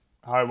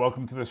Hi,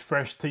 welcome to this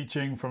fresh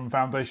teaching from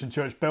Foundation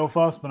Church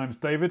Belfast. My name's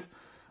David.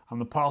 I'm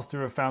the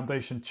pastor of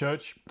Foundation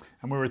Church,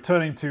 and we're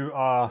returning to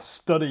our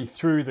study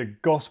through the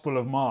Gospel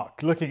of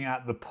Mark, looking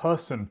at the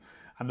person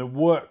and the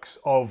works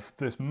of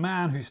this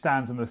man who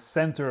stands in the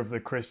center of the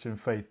Christian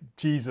faith,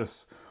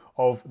 Jesus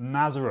of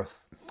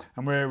Nazareth.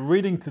 And we're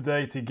reading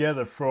today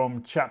together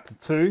from chapter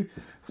 2.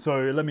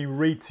 So let me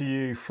read to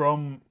you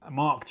from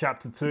Mark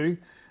chapter 2.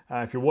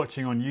 If you're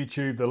watching on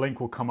YouTube, the link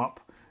will come up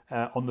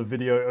on the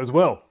video as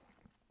well.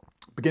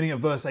 Beginning at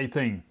verse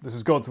 18, this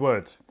is God's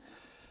word.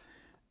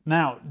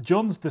 Now,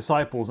 John's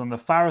disciples and the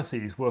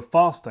Pharisees were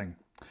fasting,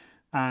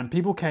 and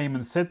people came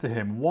and said to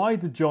him, "Why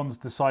do John's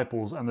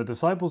disciples and the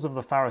disciples of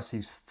the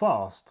Pharisees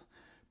fast,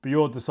 but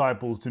your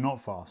disciples do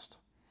not fast?"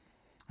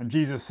 And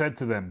Jesus said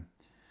to them,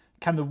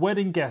 "Can the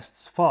wedding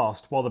guests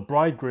fast while the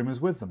bridegroom is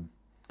with them?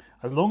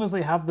 As long as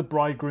they have the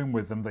bridegroom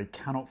with them, they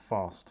cannot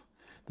fast.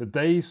 The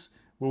days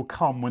will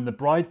come when the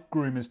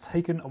bridegroom is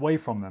taken away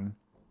from them,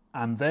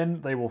 and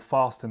then they will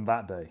fast in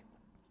that day.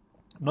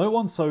 No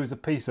one sews a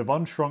piece of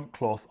unshrunk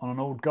cloth on an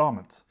old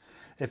garment.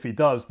 If he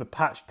does, the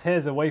patch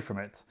tears away from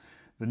it,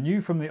 the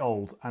new from the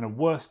old, and a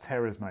worse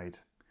tear is made.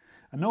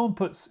 And no one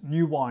puts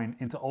new wine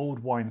into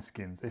old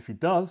wineskins. If he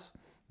does,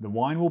 the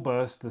wine will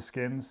burst the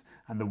skins,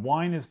 and the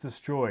wine is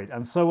destroyed,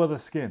 and so are the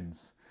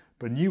skins.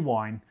 But new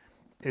wine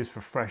is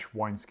for fresh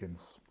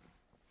wineskins."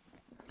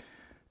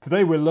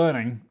 Today we're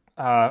learning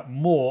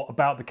more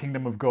about the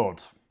kingdom of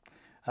God.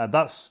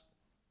 That's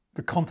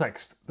the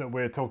context that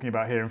we're talking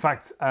about here. In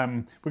fact,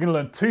 we're going to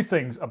learn two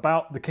things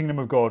about the kingdom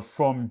of God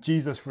from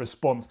Jesus'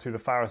 response to the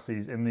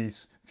Pharisees in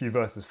these few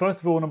verses.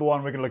 First of all, number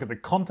one, we're going to look at the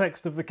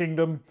context of the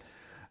kingdom.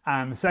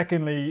 And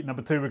secondly,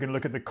 number two, we're going to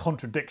look at the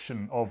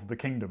contradiction of the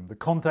kingdom, the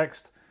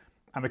context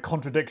and the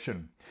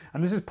contradiction.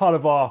 And this is part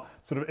of our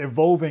sort of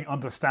evolving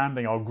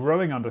understanding, our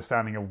growing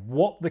understanding of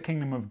what the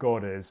kingdom of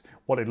God is,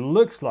 what it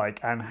looks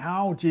like, and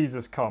how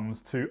Jesus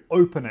comes to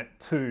open it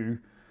to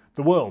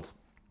the world.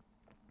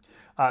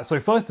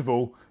 So first of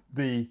all,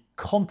 the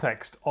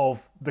context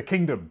of the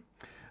kingdom.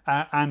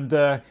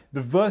 The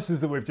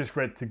verses that we've just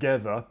read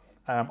together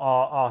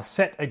are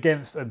set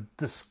against a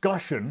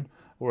discussion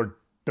or a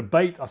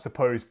debate, I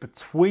suppose,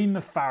 between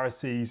the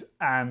Pharisees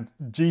and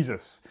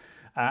Jesus.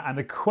 And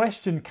the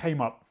question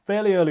came up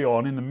fairly early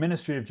on in the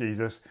ministry of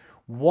Jesus,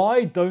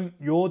 "Why don't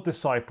your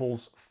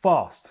disciples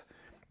fast?"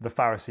 The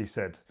Pharisees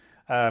said.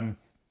 The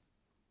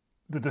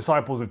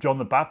disciples of John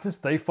the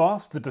Baptist, they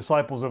fast. The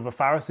disciples of the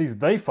Pharisees,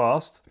 they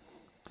fast.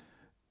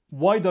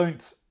 Why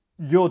don't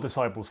your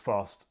disciples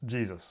fast,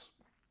 Jesus?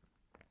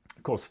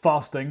 Of course,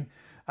 fasting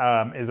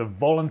is a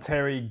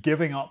voluntary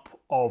giving up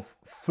of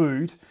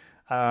food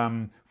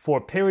for a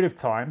period of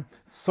time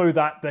so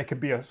that there can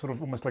be a sort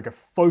of almost like a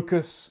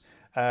focus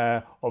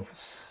of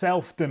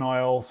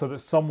self-denial so that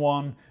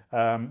someone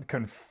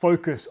can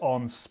focus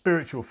on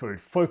spiritual food,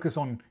 focus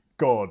on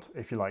God,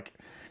 if you like.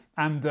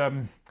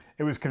 And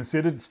it was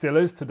considered, still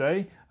is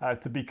today,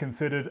 to be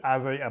considered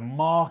as a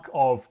mark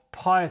of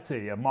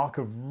piety, a mark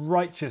of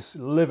righteous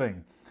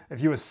living.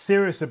 If you were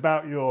serious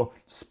about your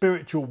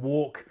spiritual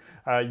walk,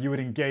 you would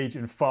engage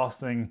in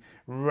fasting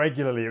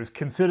regularly. It was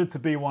considered to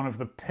be one of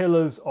the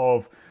pillars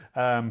of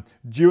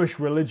Jewish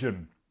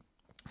religion.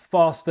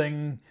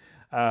 Fasting,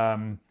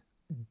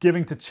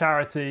 giving to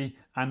charity,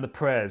 and the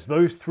prayers.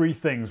 Those three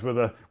things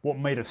were what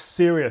made a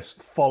serious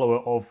follower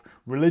of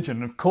religion.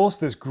 And of course,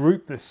 this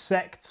group, this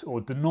sect or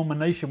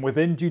denomination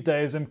within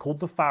Judaism called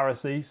the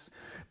Pharisees,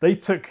 they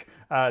took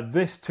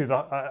this to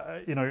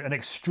an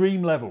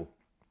extreme level.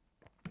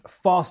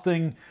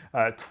 Fasting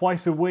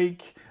twice a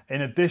week,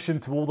 in addition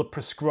to all the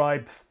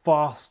prescribed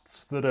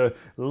fasts that are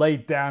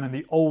laid down in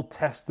the Old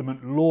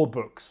Testament law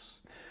books.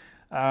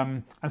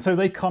 And so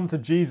they come to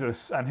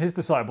Jesus and his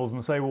disciples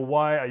and say, "Well,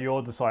 why are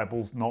your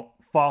disciples not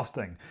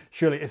fasting?"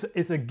 Surely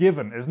it's a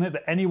given, isn't it,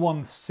 that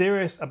anyone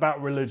serious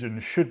about religion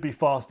should be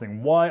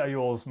fasting. Why are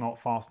yours not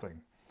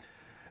fasting?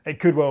 It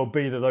could well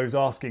be that those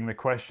asking the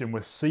question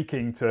were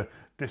seeking to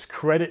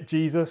discredit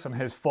Jesus and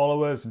his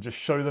followers and just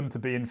show them to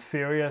be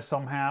inferior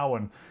somehow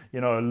and,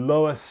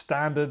 lower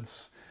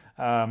standards,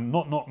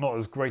 not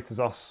as great as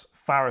us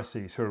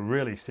Pharisees who are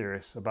really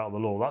serious about the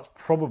law. That's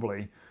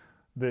probably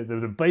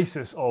the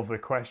basis of the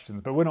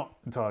questions, but we're not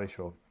entirely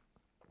sure.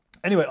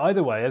 Anyway,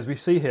 either way, as we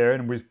see here,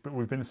 and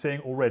we've been seeing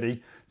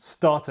already,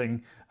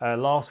 starting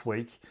last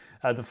week,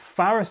 the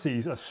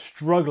Pharisees are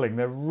struggling.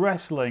 They're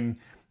wrestling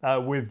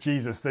with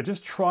Jesus. They're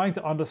just trying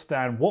to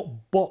understand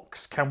what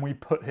box can we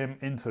put him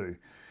into.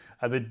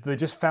 They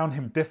just found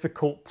him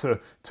difficult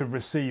to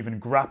receive and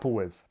grapple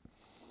with.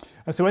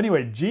 And so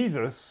anyway,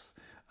 Jesus,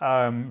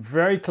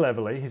 very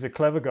cleverly, he's a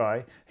clever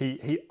guy,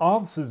 he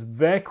answers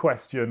their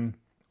question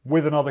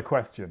with another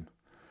question.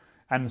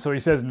 And so he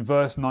says in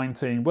verse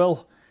 19,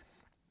 "Well,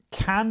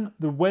 can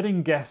the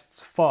wedding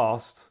guests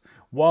fast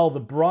while the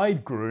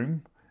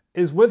bridegroom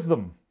is with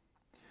them?"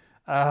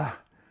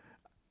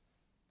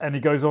 And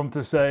he goes on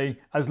to say,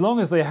 "As long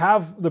as they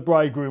have the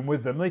bridegroom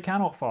with them, they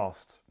cannot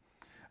fast."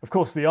 Of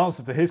course, the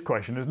answer to his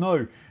question is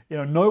no.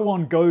 No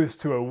one goes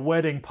to a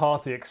wedding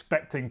party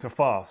expecting to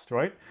fast,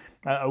 right?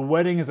 A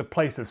wedding is a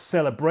place of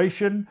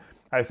celebration.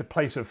 It's a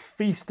place of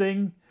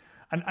feasting.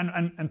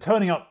 And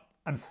turning up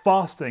and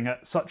fasting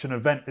at such an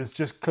event is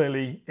just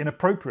clearly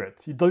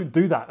inappropriate. You don't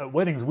do that at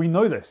weddings. We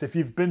know this. If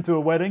you've been to a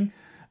wedding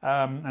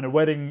and a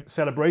wedding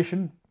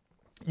celebration,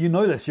 you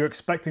know this. You're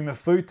expecting the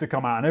food to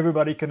come out and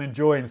everybody can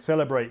enjoy and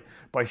celebrate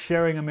by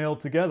sharing a meal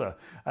together.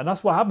 And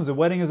that's what happens. A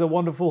wedding is a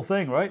wonderful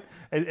thing, right?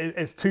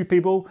 It's two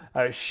people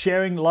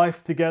sharing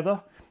life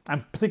together.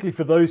 And particularly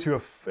for those who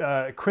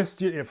are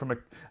Christian,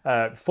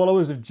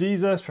 followers of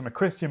Jesus, from a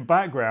Christian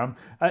background,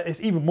 it's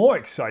even more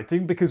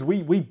exciting because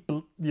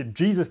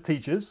Jesus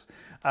teaches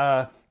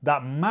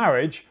that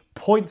marriage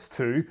points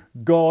to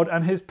God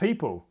and his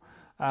people.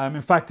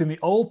 In fact, in the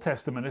Old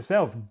Testament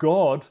itself,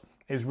 God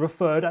is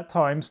referred at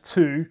times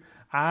to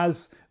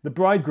as the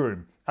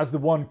bridegroom, as the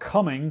one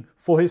coming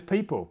for his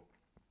people.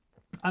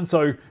 And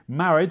so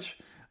marriage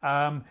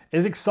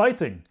is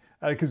exciting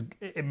because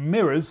it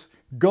mirrors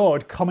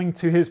God coming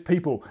to his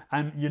people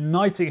and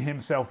uniting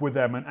himself with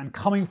them and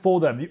coming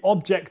for them, the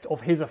object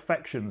of his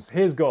affections,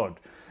 his God.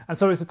 And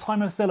so it's a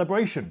time of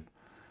celebration.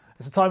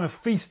 It's a time of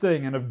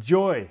feasting and of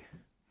joy.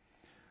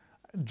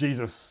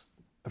 Jesus,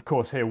 of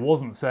course, here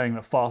wasn't saying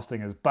that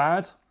fasting is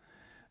bad.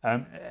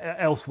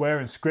 Elsewhere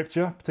in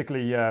Scripture,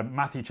 particularly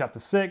Matthew chapter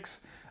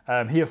 6,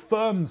 he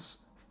affirms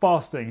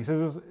fasting. He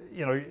says,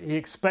 he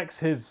expects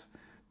his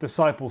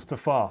disciples to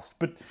fast.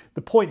 But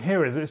the point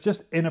here is it's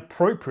just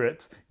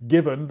inappropriate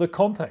given the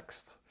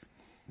context.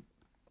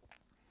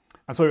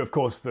 And so, of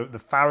course, the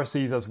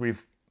Pharisees, as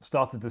we've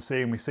started to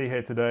see and we see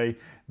here today,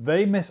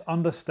 they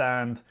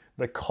misunderstand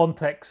the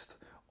context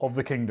of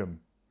the kingdom.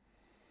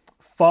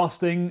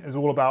 Fasting is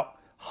all about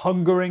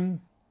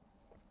hungering.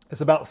 It's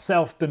about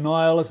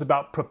self-denial. It's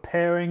about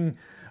preparing,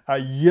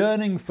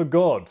 yearning for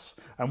God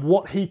and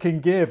what he can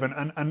give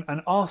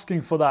and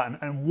asking for that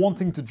and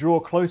wanting to draw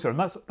closer. And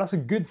that's a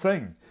good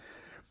thing.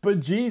 But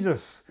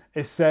Jesus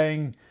is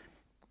saying,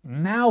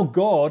 now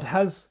God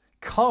has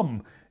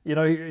come.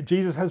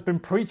 Jesus has been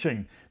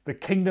preaching. The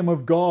kingdom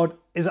of God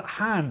is at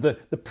hand.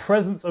 The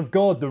presence of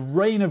God, the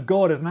reign of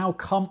God has now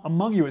come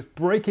among you. It's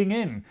breaking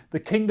in. The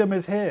kingdom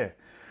is here.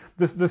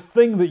 The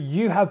thing that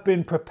you have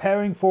been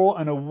preparing for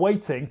and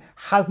awaiting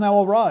has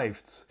now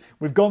arrived.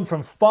 We've gone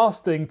from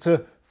fasting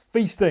to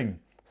feasting,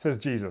 says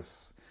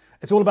Jesus.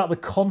 It's all about the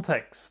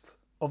context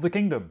of the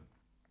kingdom.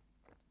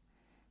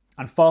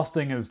 And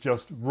fasting is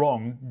just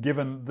wrong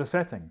given the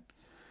setting.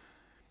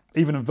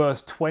 Even in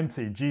verse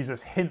 20,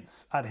 Jesus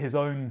hints at his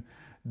own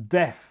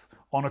death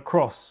on a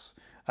cross.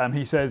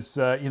 He says,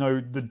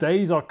 the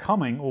days are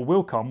coming or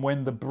will come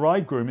when the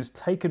bridegroom is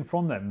taken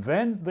from them.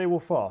 Then they will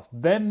fast.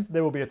 Then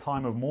there will be a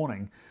time of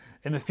mourning.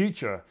 In the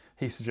future,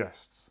 he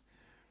suggests.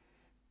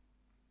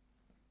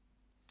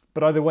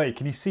 But either way,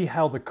 can you see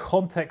how the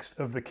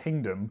context of the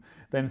kingdom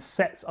then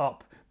sets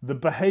up the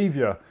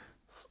behaviour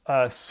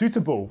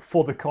suitable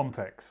for the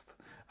context?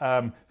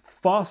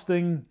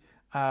 Fasting,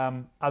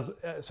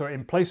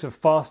 in place of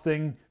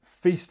fasting,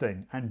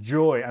 feasting and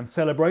joy and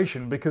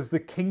celebration, because the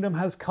kingdom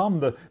has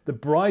come. The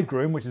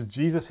bridegroom, which is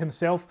Jesus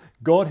himself,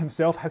 God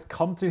himself, has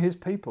come to his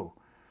people.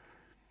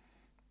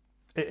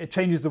 It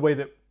changes the way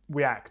that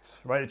we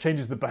act, right? It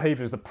changes the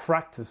behaviours, the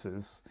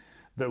practices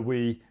that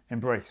we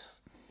embrace.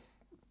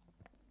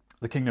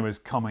 The kingdom is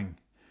coming.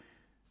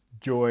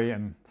 Joy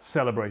and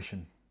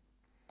celebration.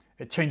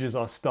 It changes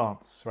our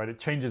stance, right? It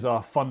changes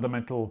our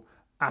fundamental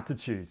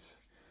attitudes.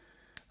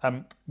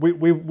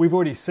 We've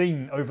already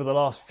seen over the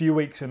last few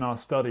weeks in our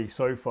study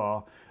so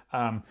far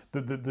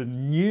that the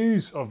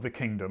news of the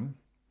kingdom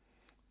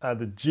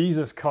that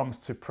Jesus comes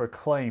to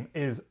proclaim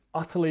is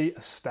utterly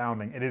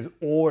astounding. It is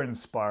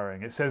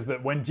awe-inspiring. It says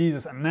that when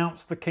Jesus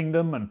announced the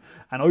kingdom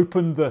and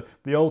opened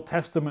the Old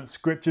Testament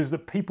scriptures,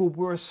 that people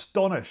were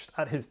astonished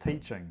at his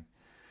teaching.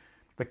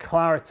 The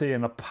clarity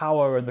and the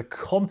power and the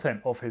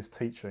content of his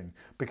teaching,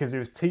 because he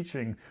was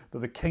teaching that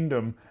the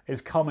kingdom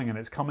is coming and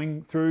it's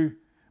coming through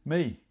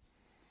me.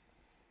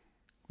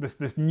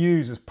 This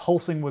news is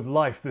pulsing with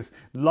life, this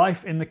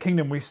life in the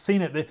kingdom. We've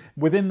seen it.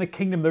 Within the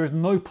kingdom, there is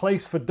no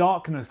place for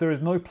darkness. There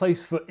is no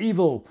place for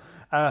evil.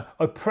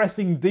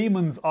 Oppressing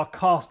demons are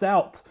cast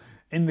out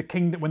in the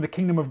kingdom when the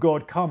kingdom of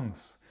God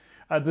comes.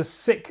 The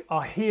sick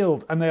are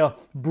healed and they are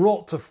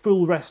brought to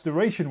full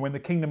restoration when the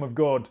kingdom of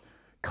God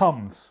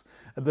comes.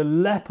 The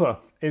leper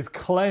is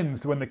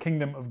cleansed when the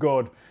kingdom of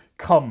God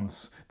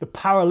comes. The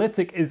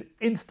paralytic is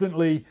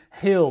instantly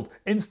healed,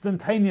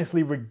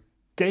 instantaneously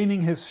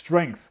gaining his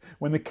strength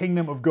when the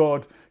kingdom of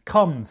God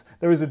comes.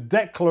 There is a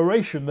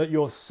declaration that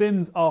your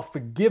sins are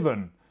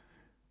forgiven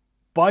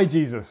by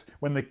Jesus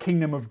when the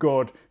kingdom of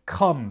God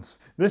comes.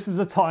 This is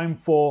a time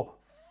for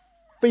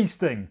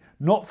feasting,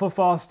 not for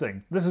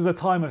fasting. This is a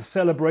time of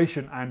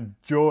celebration and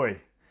joy.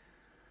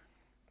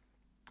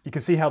 You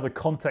can see how the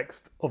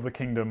context of the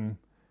kingdom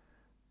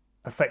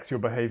affects your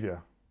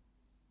behaviour.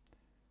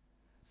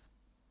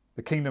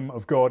 The kingdom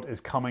of God is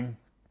coming.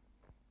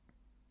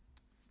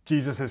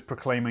 Jesus is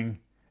proclaiming,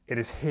 it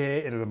is here,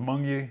 it is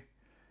among you.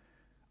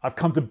 I've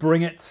come to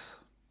bring it.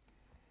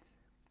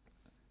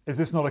 Is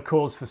this not a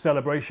cause for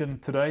celebration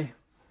today?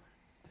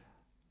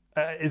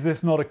 Is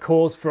this not a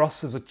cause for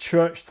us as a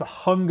church to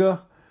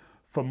hunger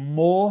for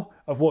more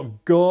of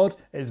what God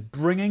is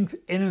bringing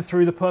in and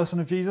through the person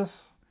of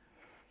Jesus?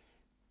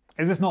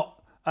 Is this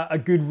not a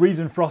good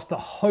reason for us to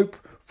hope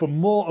for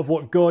more of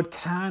what God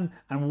can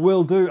and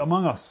will do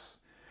among us?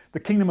 The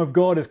kingdom of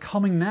God is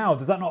coming now.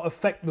 Does that not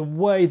affect the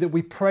way that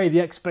we pray,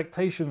 the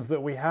expectations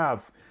that we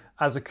have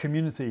as a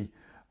community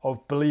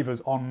of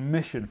believers on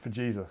mission for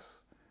Jesus?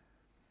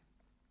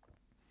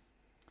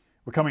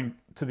 We're coming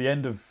to the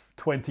end of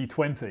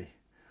 2020,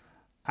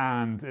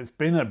 and it's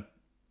been a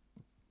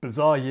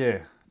bizarre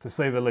year, to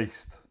say the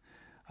least.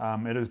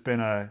 It has been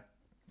a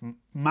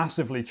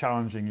massively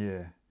challenging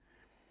year.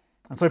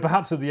 And so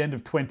perhaps at the end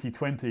of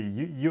 2020,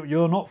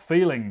 you're not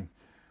feeling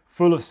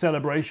full of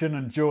celebration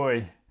and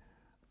joy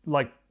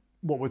like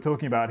what we're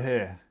talking about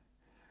here.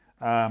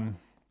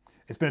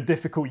 It's been a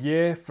difficult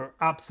year for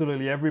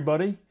absolutely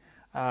everybody.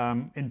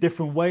 In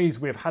different ways,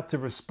 we've had to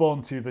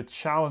respond to the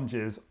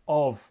challenges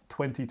of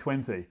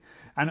 2020.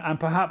 And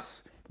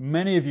perhaps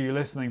many of you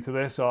listening to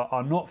this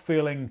are not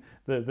feeling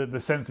the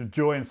sense of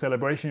joy and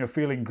celebration. You're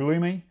feeling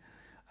gloomy,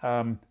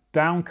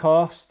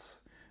 downcast,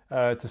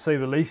 to say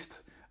the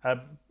least,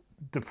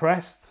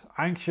 depressed,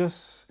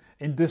 anxious,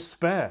 in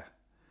despair.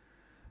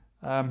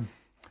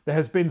 There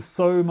has been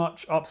so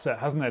much upset,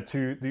 hasn't there,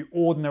 to the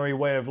ordinary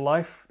way of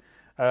life,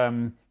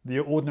 the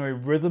ordinary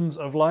rhythms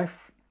of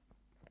life.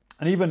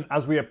 And even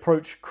as we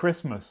approach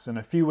Christmas in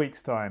a few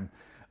weeks' time,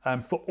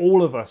 for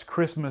all of us,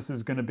 Christmas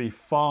is going to be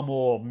far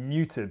more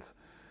muted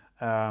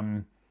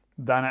than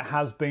it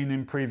has been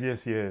in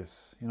previous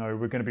years. You know,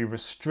 we're going to be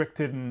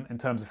restricted in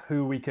terms of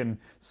who we can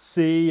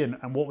see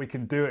and what we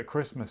can do at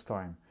Christmas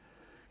time.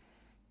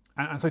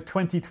 And so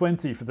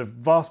 2020, for the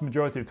vast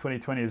majority of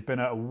 2020, has been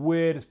a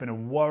weird, it's been a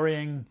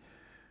worrying,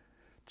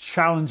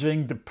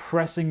 challenging,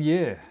 depressing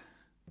year.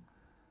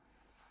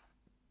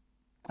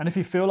 And if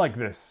you feel like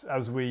this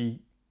as we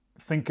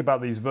think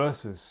about these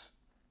verses,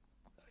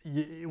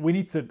 we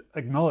need to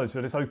acknowledge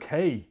that it's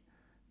okay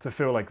to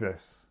feel like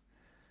this.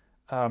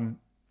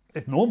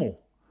 It's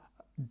normal,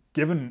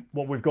 given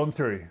what we've gone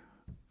through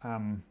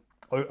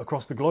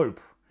across the globe.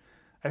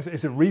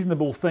 It's a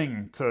reasonable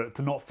thing to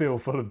not feel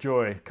full of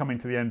joy coming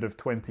to the end of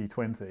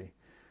 2020.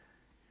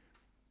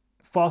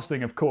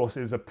 Fasting, of course,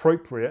 is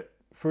appropriate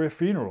for a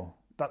funeral.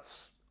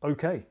 That's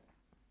okay.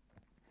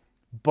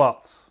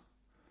 But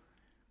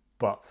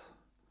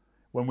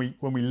when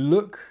we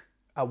look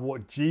at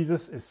what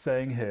Jesus is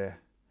saying here,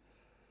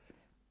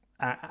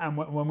 and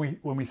when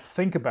we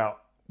think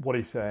about what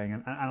he's saying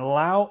and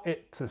allow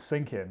it to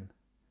sink in,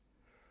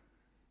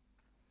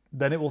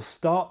 then it will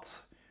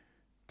start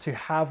to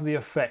have the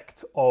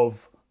effect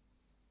of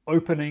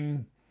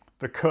opening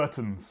the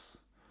curtains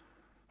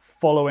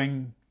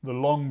following the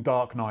long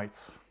dark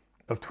night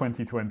of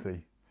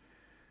 2020.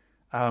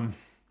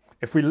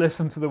 If we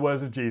listen to the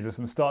words of Jesus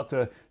and start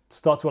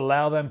to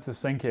allow them to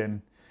sink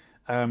in,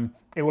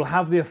 it will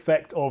have the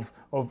effect of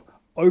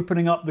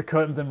opening up the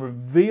curtains and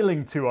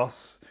revealing to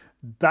us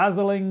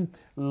dazzling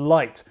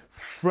light,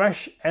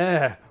 fresh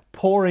air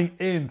pouring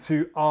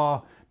into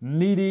our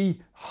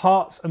needy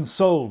hearts and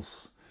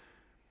souls.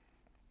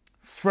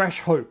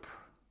 Fresh hope,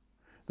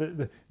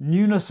 the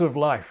newness of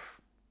life,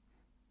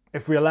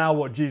 if we allow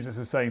what Jesus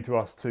is saying to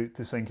us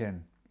to sink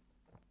in.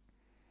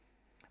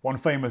 One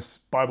famous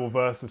Bible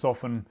verse that's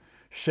often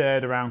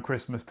shared around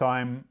Christmas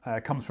time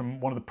comes from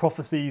one of the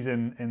prophecies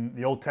in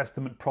the Old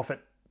Testament prophet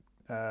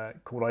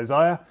called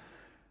Isaiah.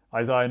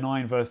 Isaiah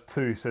 9 verse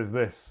 2 says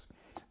this: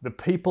 "The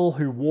people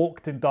who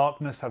walked in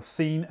darkness have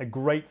seen a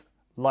great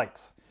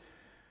light.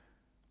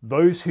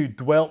 Those who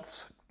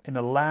dwelt in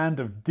a land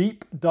of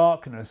deep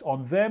darkness,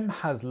 on them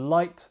has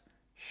light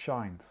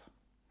shined."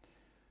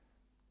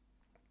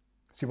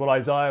 See, what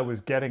Isaiah was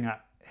getting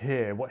at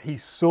here, what he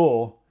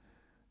saw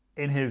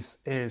in his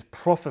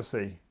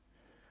prophecy,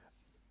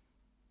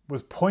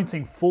 was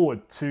pointing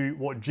forward to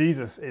what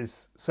Jesus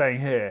is saying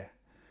here,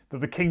 that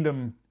the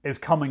kingdom is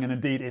coming and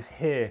indeed is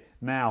here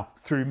now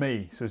through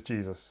me, says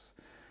Jesus.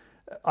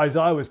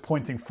 Isaiah was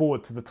pointing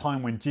forward to the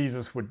time when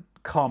Jesus would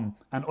come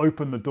and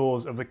open the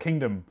doors of the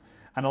kingdom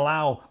and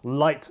allow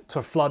light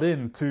to flood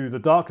into the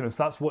darkness.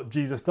 That's what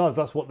Jesus does.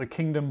 That's what the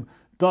kingdom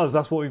does.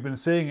 That's what we've been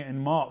seeing in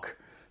Mark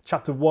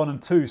chapter 1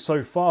 and 2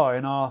 so far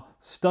in our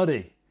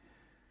study.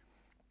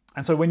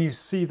 And so when you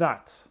see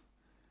that,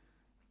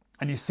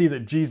 and you see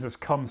that Jesus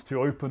comes to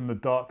open the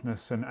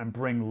darkness and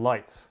bring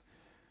light,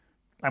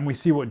 and we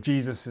see what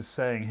Jesus is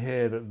saying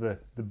here,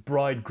 that the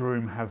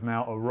bridegroom has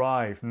now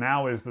arrived,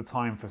 now is the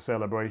time for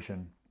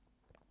celebration,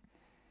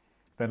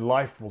 then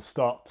life will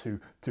start to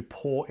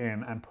pour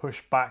in and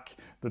push back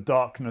the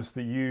darkness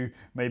that you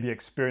may be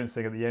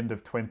experiencing at the end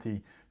of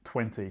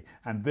 2020.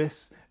 And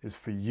this is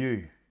for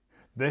you.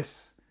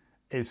 This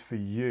is for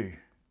you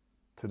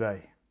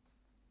today.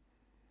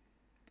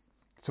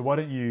 So why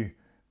don't you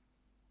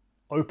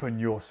open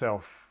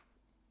yourself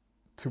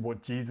to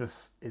what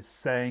Jesus is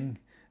saying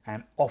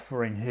and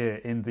offering here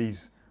in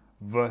these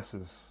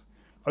verses.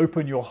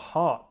 Open your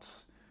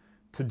heart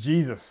to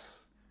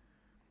Jesus,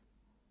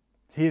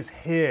 He is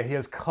here. He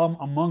has come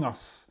among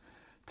us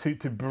to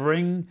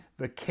bring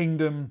the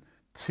kingdom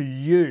to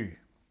you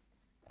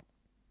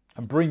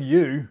and bring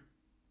you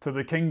to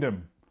the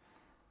kingdom.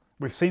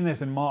 We've seen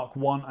this in Mark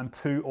 1 and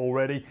 2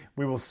 already.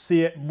 We will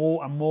see it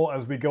more and more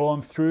as we go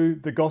on through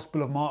the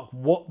Gospel of Mark,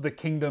 what the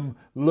kingdom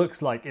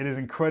looks like. It is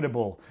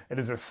incredible. It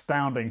is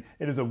astounding.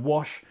 It is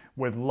awash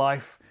with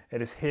life.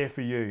 It is here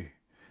for you.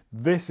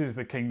 This is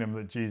the kingdom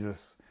that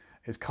Jesus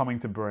is coming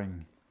to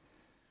bring.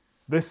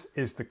 This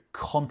is the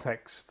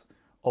context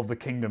of the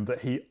kingdom that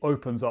he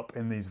opens up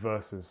in these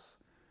verses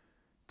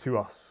to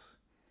us.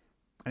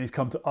 And he's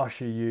come to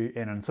usher you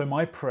in. And so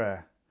my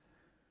prayer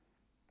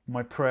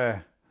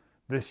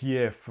this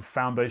year for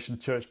Foundation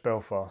Church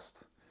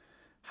Belfast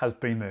has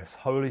been this: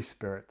 Holy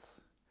Spirit,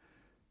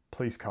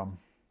 please come.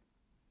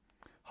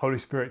 Holy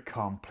Spirit,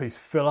 come. Please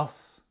fill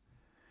us.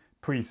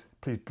 Please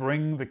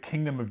bring the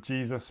kingdom of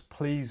Jesus.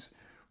 Please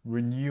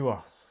renew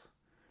us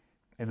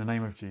in the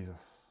name of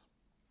Jesus.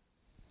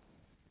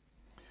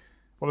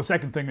 Well, the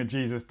second thing that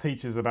Jesus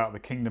teaches about the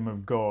kingdom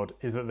of God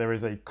is that there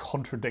is a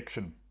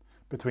contradiction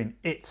between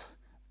it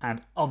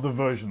and other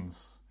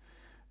versions.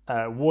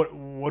 What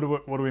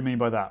do we mean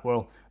by that?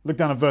 Well, look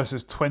down at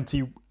verses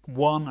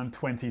 21 and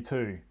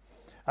 22.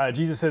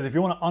 Jesus says if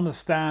you want to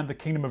understand the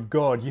kingdom of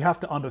God, you have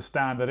to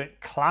understand that it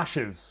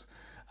clashes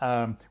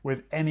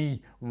with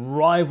any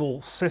rival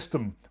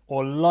system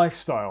or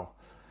lifestyle.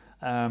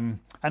 And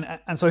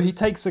so he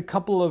takes a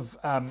couple of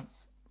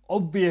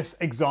obvious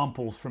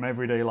examples from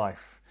everyday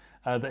life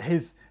that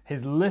his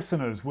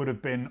listeners would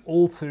have been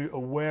all too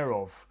aware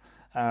of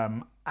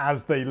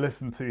as they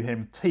listen to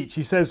him teach.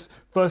 He says,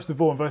 first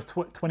of all, in verse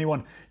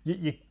 21,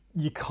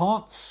 you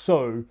can't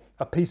sew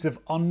a piece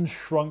of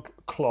unshrunk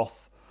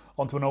cloth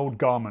onto an old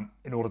garment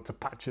in order to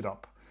patch it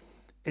up.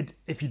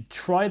 If you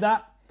try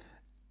that,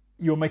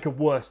 you'll make a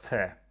worse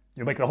tear.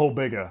 You'll make the hole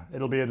bigger.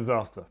 It'll be a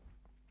disaster.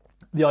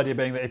 The idea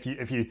being that if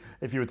you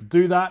were to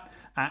do that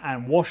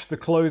and wash the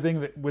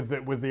clothing with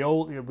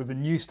the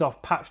new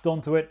stuff patched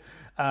onto it,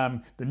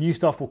 the new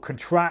stuff will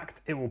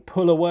contract. It will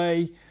pull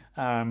away.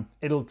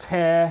 It'll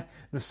tear.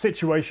 The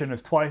situation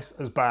is twice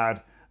as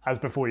bad as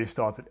before you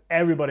started.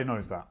 Everybody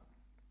knows that.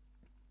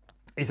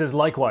 He says,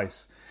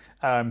 likewise,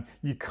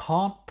 you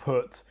can't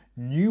put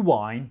new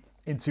wine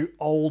into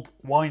old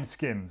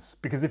wineskins,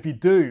 because if you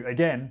do,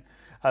 again,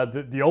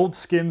 the old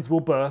skins will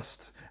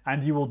burst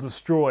and you will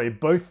destroy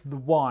both the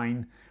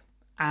wine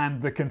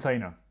and the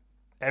container.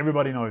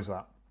 Everybody knows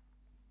that.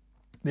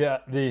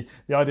 The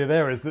idea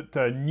there is that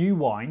new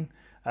wine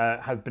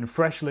has been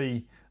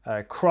freshly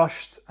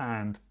crushed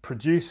and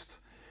produced,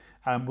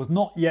 was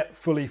not yet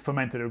fully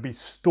fermented. It would be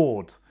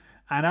stored.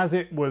 And as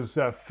it was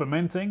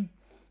fermenting,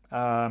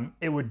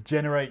 it would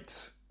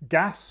generate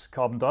gas,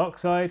 carbon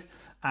dioxide,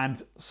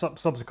 and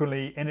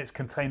subsequently in its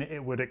container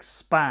it would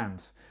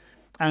expand.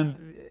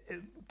 And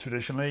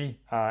traditionally,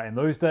 in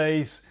those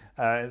days,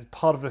 as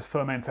part of this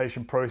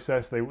fermentation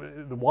process, the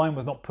wine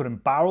was not put in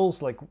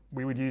barrels like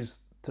we would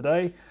use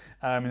today.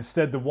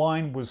 Instead, the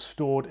wine was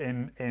stored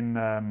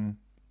in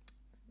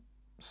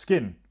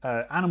skin,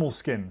 animal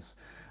skins.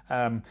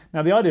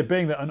 Now, the idea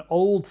being that an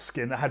old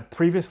skin that had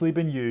previously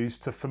been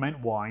used to ferment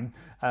wine,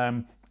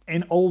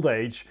 in old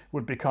age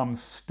would become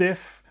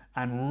stiff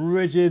and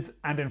rigid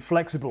and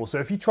inflexible. So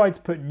if you tried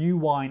to put new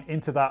wine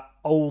into that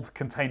old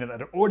container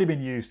that had already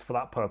been used for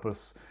that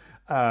purpose,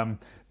 the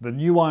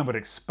new wine would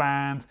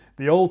expand.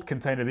 The old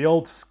container, the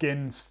old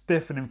skin,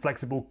 stiff and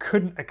inflexible,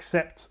 couldn't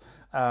accept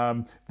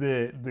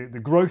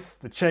the growth,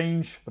 the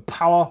change, the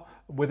power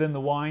within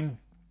the wine,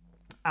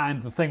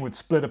 and the thing would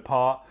split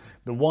apart.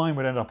 The wine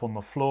would end up on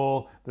the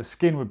floor. The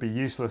skin would be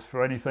useless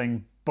for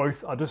anything.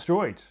 Both are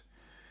destroyed.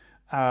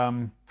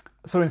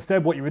 So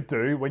instead, what you would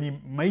do when you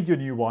made your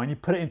new wine, you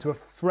put it into a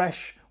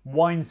fresh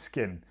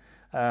wineskin,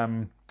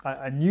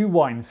 a new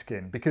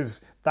wineskin,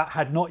 because that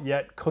had not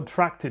yet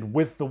contracted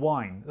with the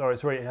wine.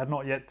 It had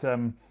not yet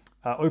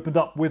opened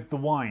up with the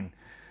wine.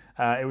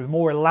 It was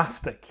more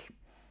elastic.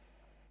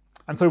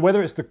 And so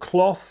whether it's the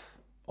cloth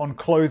on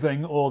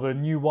clothing or the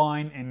new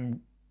wine in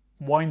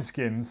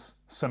wineskins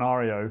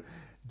scenario,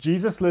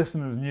 Jesus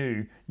listeners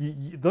knew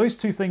those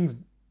two things,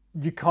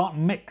 you can't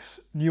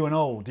mix new and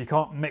old. You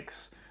can't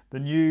mix the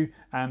new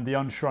and the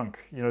unshrunk,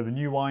 the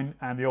new wine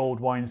and the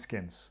old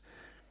wineskins.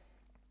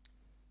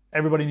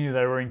 Everybody knew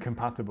they were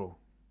incompatible.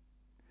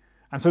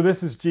 And so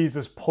this is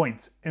Jesus'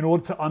 point. In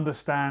order to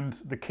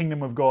understand the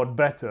kingdom of God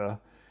better,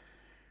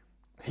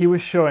 he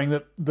was showing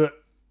that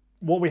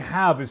what we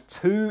have is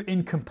two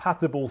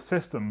incompatible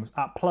systems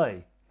at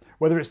play.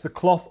 Whether it's the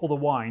cloth or the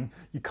wine,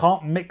 you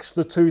can't mix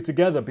the two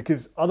together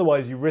because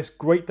otherwise you risk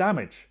great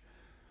damage.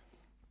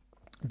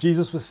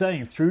 Jesus was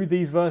saying through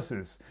these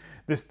verses,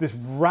 this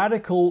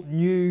radical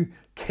new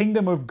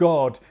kingdom of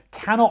God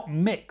cannot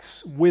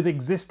mix with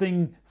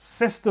existing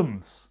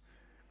systems.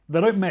 They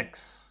don't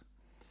mix.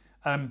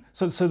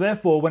 So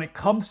therefore, when it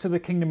comes to the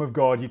kingdom of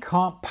God, you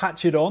can't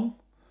patch it on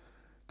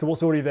to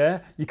what's already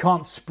there. You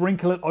can't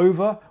sprinkle it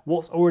over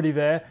what's already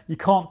there. You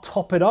can't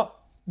top it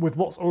up with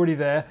what's already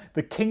there.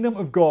 The kingdom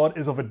of God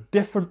is of a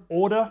different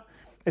order.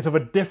 It's of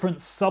a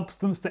different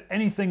substance to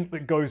anything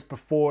that goes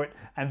before it,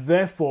 and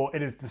therefore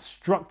it is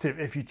destructive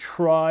if you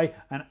try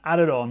and add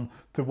it on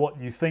to what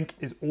you think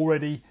is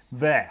already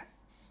there.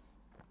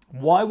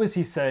 Why was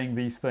he saying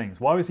these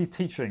things? Why was he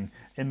teaching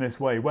in this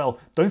way? Well,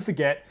 don't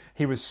forget,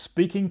 he was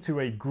speaking to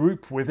a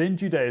group within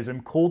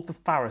Judaism called the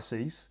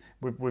Pharisees.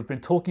 We've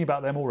been talking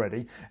about them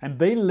already, and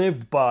they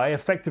lived by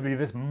effectively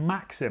this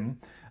maxim.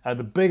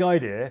 The big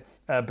idea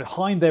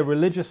behind their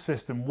religious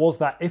system was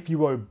that if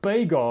you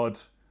obey God,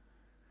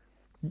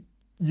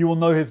 you will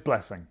know his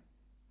blessing.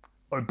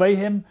 Obey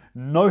him,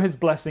 know his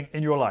blessing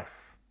in your life.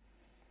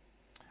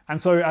 And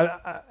so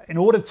in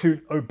order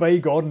to obey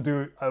God and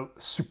do a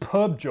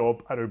superb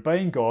job at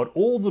obeying God,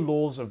 all the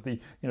laws of the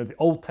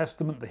Old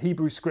Testament, the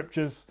Hebrew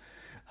scriptures,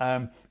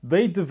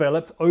 they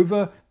developed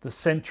over the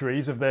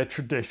centuries of their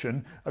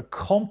tradition a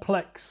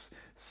complex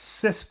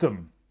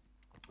system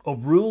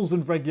of rules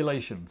and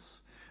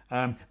regulations.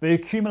 They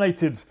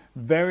accumulated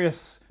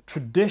various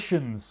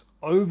traditions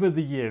over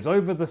the years,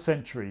 over the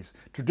centuries,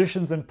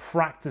 traditions and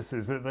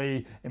practices that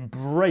they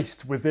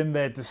embraced within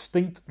their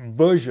distinct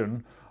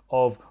version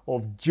of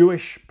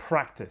Jewish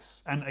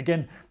practice. And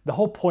again, the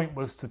whole point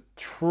was to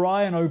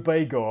try and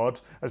obey God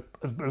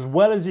as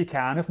well as you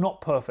can, if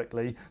not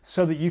perfectly,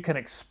 so that you can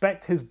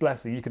expect his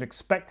blessing, you can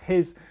expect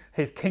his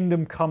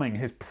kingdom coming,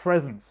 his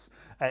presence,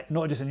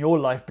 not just in your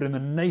life, but in the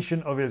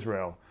nation of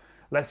Israel.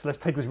 Let's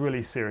take this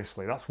really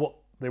seriously. That's what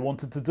they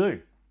wanted to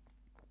do.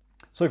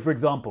 So for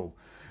example,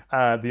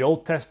 the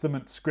Old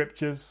Testament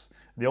scriptures,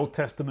 the Old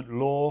Testament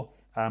law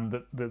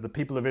that the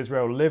people of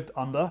Israel lived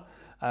under,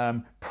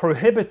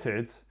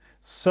 prohibited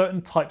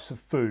certain types of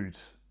food,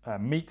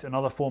 meat and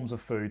other forms of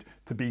food,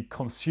 to be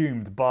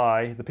consumed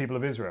by the people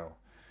of Israel.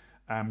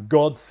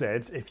 God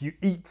said, if you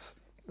eat,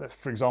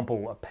 for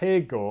example, a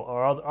pig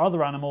or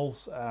other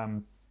animals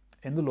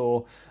in the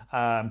law,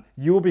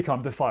 you will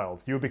become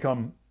defiled. You will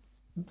become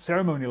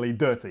ceremonially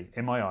dirty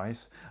in my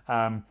eyes.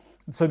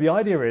 So the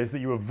idea is that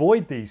you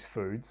avoid these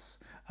foods,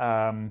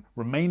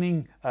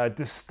 remaining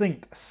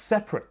distinct,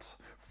 separate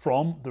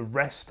from the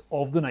rest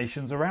of the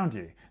nations around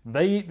you.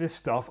 They eat this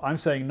stuff. I'm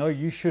saying, no,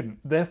 you shouldn't.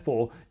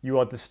 Therefore, you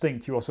are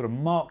distinct. You are sort of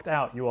marked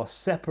out. You are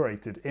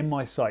separated in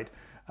my sight,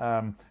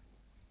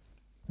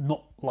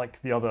 not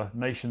like the other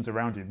nations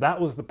around you.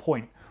 That was the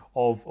point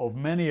of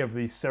many of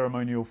these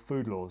ceremonial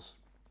food laws.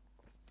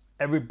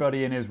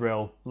 Everybody in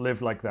Israel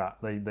lived like that.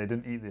 They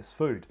didn't eat this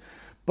food.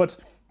 But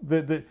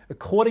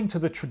according to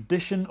the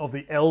tradition of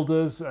the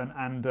elders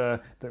and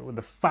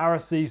the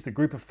Pharisees, the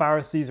group of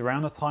Pharisees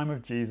around the time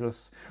of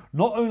Jesus,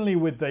 not only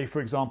would they, for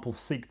example,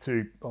 seek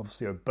to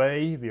obviously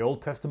obey the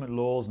Old Testament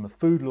laws and the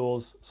food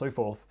laws, so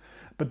forth,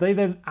 but they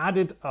then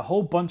added a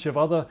whole bunch of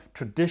other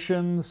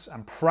traditions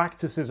and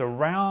practices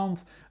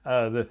around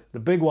the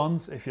big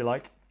ones, if you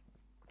like,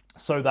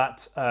 so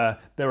that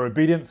their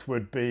obedience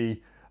would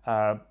be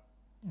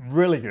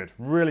really good,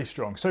 really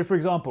strong. So for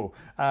example,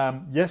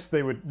 yes,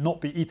 they would not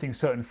be eating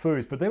certain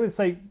foods, but they would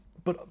say,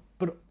 but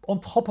on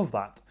top of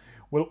that,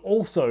 we'll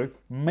also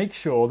make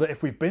sure that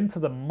if we've been to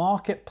the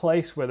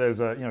marketplace where there's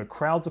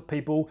crowds of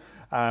people,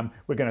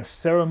 we're going to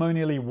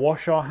ceremonially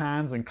wash our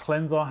hands and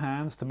cleanse our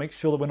hands to make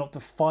sure that we're not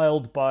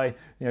defiled by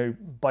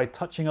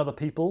touching other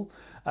people.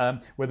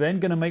 We're then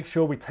going to make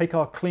sure we take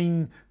our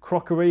clean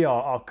crockery,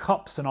 our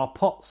cups and our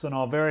pots and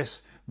our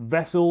various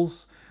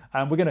vessels,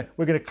 and we're going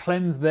to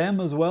cleanse them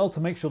as well to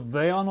make sure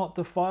they are not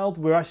defiled.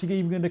 We're actually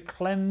even going to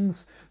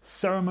cleanse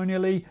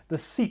ceremonially the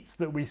seats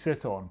that we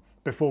sit on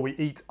before we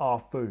eat our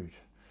food.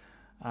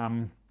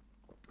 And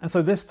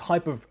so this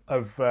type of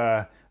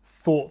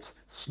thought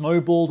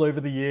snowballed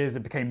over the years.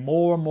 It became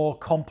more and more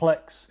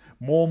complex,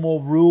 more and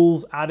more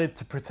rules added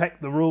to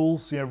protect the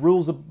rules.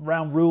 Rules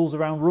around rules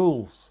around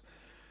rules.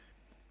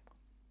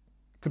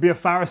 To be a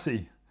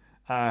Pharisee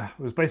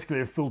was basically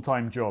a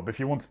full-time job. If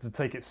you wanted to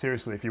take it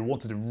seriously, if you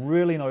wanted to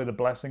really know the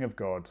blessing of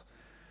God,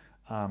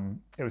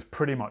 it was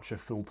pretty much a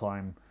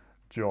full-time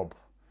job.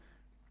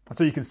 And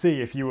so you can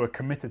see, if you were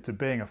committed to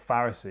being a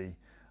Pharisee,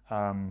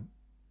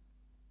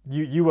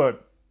 you were, at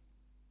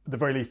the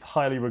very least,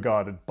 highly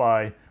regarded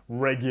by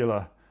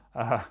regular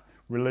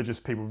religious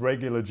people,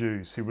 regular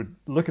Jews, who would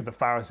look at the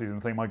Pharisees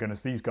and think, my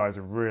goodness, these guys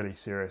are really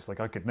serious. Like,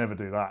 I could never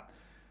do that.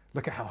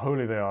 Look at how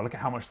holy they are. Look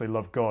at how much they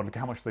love God. Look at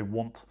how much they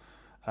want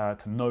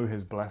to know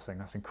his blessing.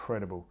 That's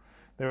incredible.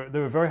 They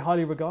were very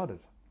highly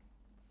regarded.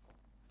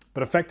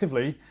 But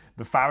effectively,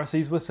 the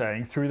Pharisees were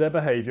saying, through their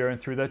behaviour and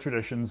through their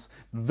traditions,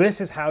 this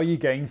is how you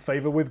gain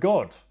favour with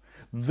God.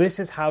 This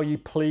is how you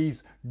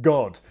please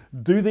God.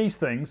 Do these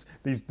things,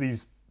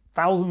 these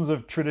thousands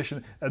of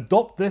traditions,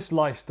 adopt this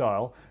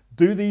lifestyle,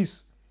 do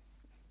these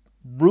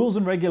rules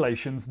and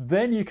regulations,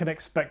 then you can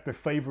expect the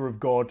favour of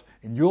God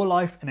in your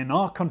life and in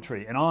our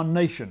country, in our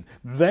nation.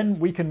 Then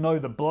we can know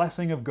the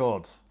blessing of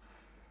God.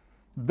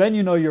 Then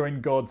you know you're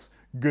in God's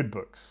good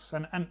books.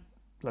 And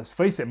let's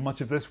face it,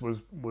 much of this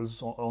was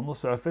on the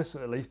surface,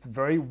 at least,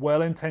 very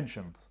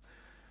well-intentioned,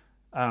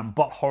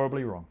 but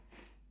horribly wrong.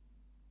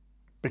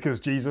 Because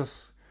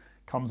Jesus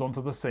comes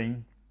onto the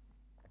scene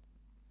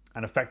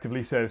and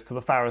effectively says to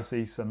the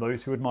Pharisees and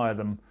those who admire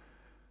them,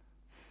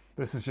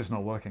 This is just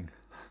not working.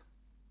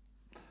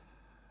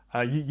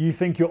 You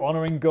think you're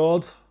honouring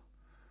God,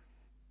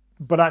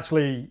 but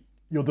actually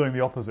you're doing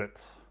the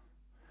opposite.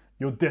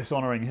 You're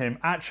dishonouring him.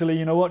 Actually,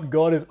 you know what?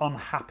 God is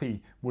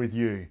unhappy with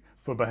you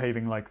for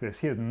behaving like this.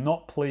 He is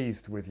not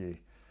pleased with you.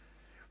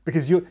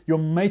 Because you're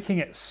making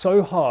it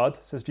so hard,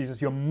 says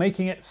Jesus, you're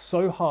making it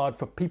so hard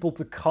for people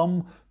to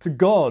come to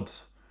God.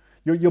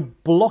 You're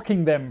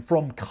blocking them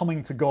from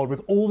coming to God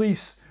with all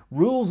these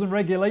rules and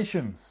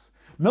regulations.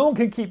 No one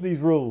can keep these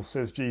rules,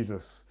 says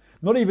Jesus.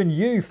 Not even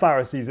you,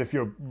 Pharisees, if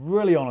you're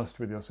really honest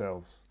with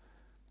yourselves.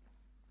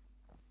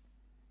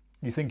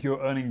 You think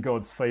you're earning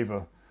God's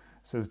favour,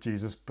 says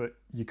Jesus, but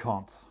you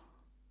can't.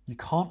 You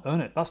can't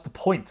earn it. That's the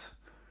point.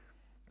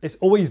 It's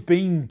always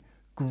been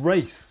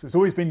grace. It's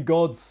always been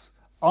God's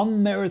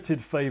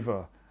unmerited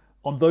favour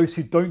on those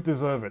who don't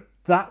deserve it.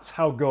 That's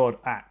how God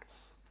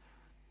acts.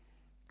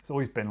 It's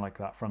always been like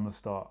that from the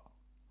start.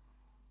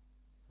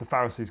 The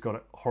Pharisees got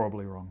it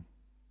horribly wrong.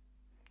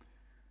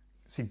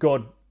 See,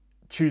 God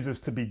chooses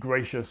to be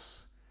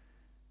gracious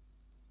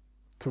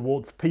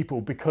towards people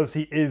because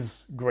he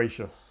is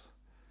gracious.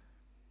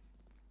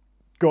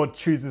 God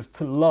chooses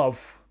to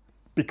love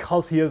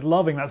because he is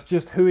loving. That's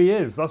just who he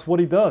is. That's what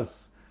he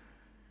does.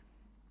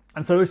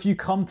 And so if you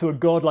come to a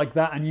God like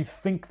that and you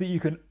think that you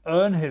can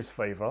earn his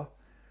favour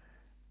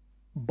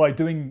by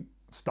doing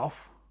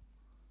stuff,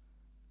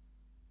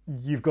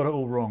 you've got it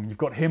all wrong. You've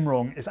got him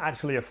wrong. It's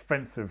actually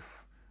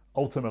offensive,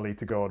 ultimately,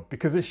 to God,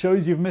 because it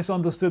shows you've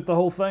misunderstood the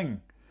whole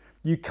thing.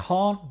 You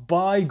can't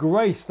buy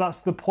grace. That's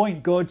the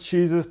point. God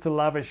chooses to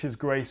lavish his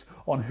grace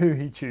on who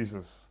he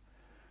chooses.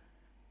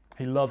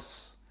 He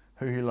loves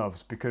who he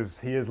loves because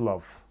he is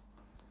love.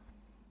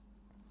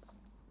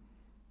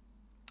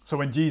 So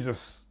when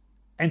Jesus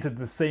entered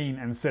the scene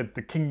and said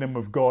the kingdom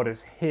of God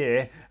is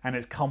here and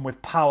it's come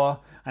with power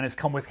and it's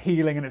come with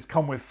healing and it's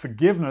come with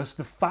forgiveness,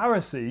 the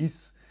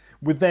Pharisees,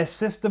 with their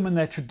system and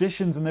their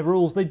traditions and their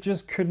rules, they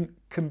just couldn't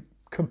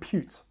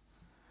compute.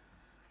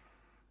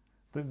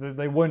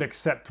 They won't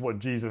accept what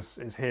Jesus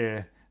is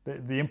here,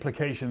 the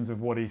implications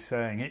of what he's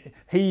saying.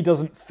 He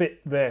doesn't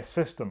fit their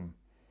system,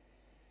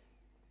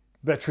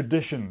 their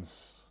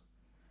traditions.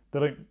 They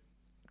don't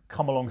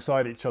come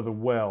alongside each other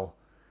well.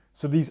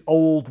 So these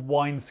old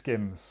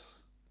wineskins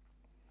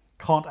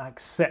can't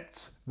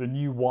accept the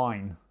new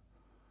wine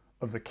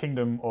of the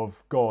kingdom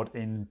of God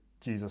in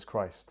Jesus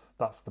Christ.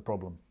 That's the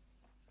problem.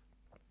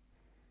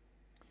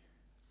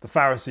 The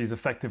Pharisees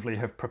effectively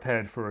have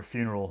prepared for a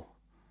funeral,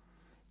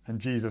 and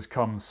Jesus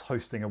comes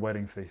hosting a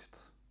wedding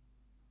feast.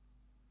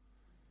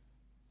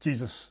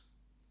 Jesus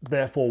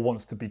therefore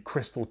wants to be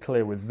crystal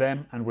clear with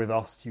them and with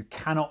us. You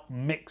cannot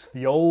mix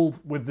the old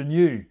with the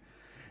new.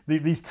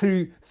 These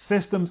two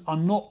systems are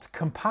not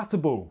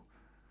compatible.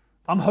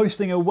 I'm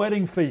hosting a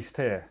wedding feast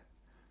here.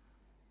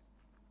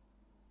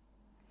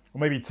 Or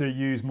maybe to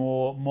use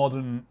more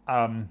modern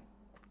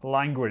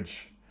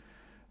language,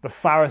 the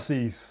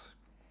Pharisees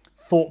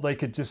thought they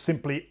could just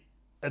simply,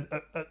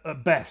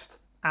 at best,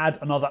 add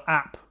another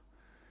app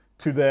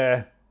to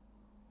their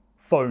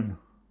phone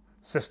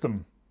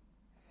system.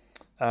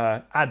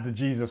 Add the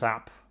Jesus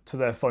app to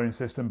their phone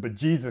system. But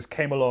Jesus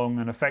came along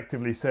and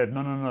effectively said,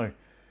 no.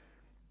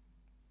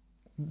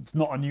 It's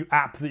not a new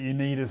app that you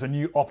need, it's a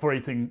new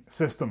operating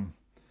system.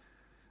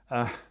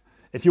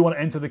 If you want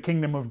to enter the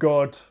kingdom of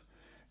God,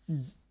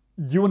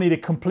 you will need a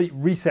complete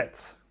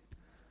reset.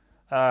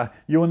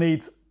 You will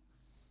need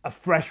a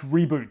fresh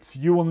reboot.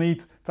 You will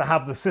need to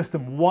have the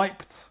system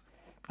wiped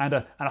and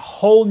a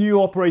whole new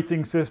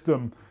operating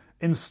system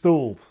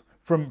installed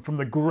from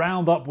the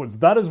ground upwards.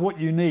 That is what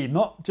you need,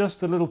 not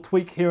just a little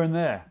tweak here and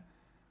there.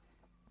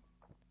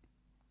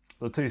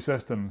 The two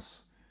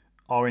systems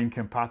are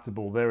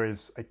incompatible. There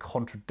is a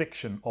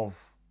contradiction of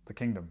the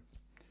kingdom.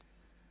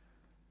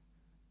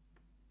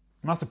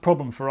 And that's a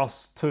problem for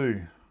us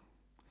too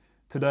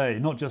today,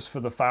 not just for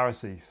the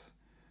Pharisees.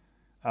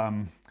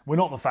 We're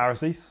not the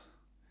Pharisees,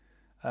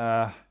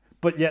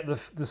 but yet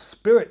the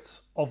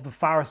spirit of the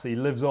Pharisee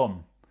lives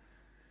on.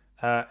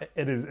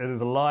 It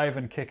is alive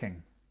and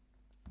kicking.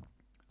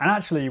 And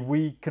actually,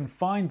 we can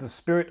find the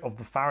spirit of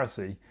the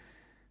Pharisee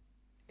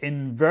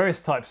in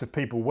various types of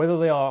people, whether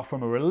they are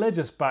from a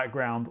religious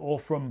background or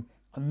from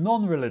a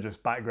non-religious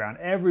background.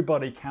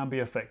 Everybody can be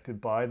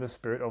affected by the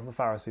spirit of the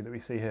Pharisee that we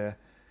see here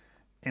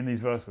in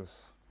these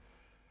verses.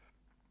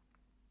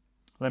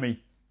 Let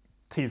me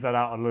tease that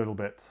out a little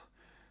bit.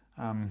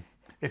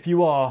 If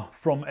you are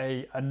from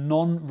a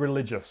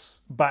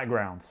non-religious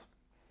background,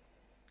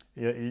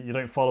 you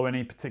don't follow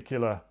any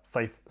particular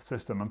faith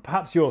system, and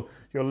perhaps you're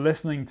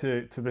listening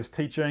to this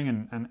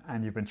teaching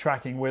and you've been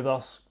tracking with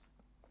us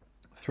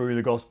through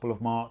the Gospel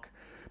of Mark.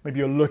 Maybe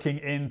you're looking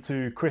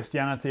into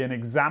Christianity and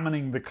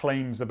examining the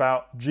claims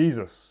about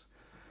Jesus.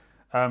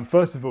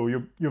 First of all,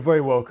 you're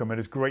very welcome. It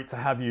is great to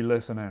have you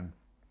listen in.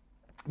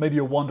 Maybe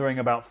you're wondering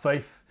about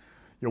faith.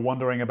 You're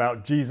wondering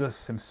about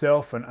Jesus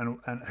himself and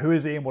who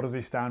is he and what does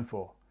he stand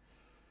for?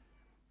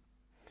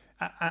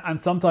 And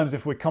sometimes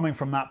if we're coming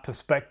from that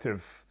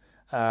perspective,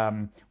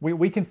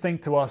 we can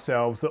think to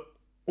ourselves that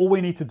all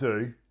we need to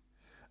do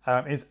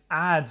is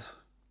add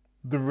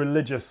the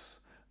religious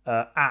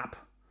app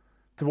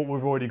to what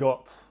we've already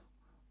got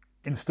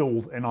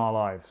installed in our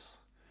lives.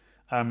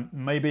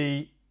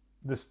 Maybe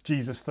this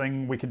Jesus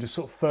thing, we can just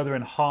sort of further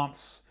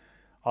enhance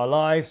our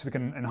lives. We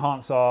can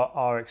enhance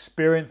our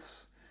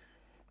experience.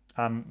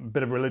 A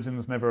bit of religion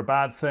is never a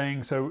bad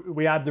thing. So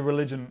we add the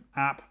religion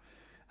app.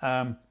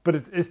 But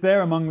it's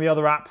there among the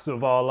other apps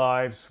of our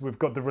lives. We've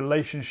got the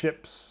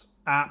relationships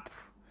app.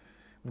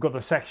 We've got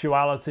the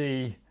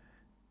sexuality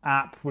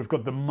app. We've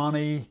got the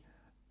money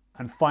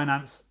and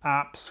finance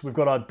apps. We've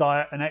got our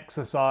diet and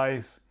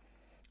exercise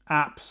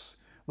apps.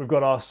 We've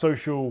got our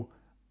social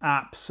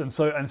apps.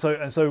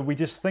 And so we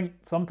just think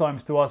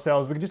sometimes to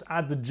ourselves, we can just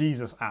add the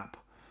Jesus app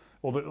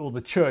or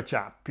the church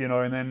app,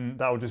 and then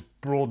that will just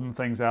broaden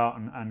things out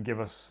and give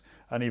us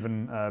an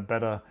even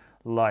better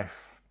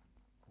life.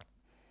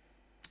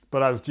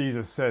 But as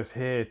Jesus says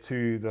here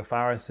to the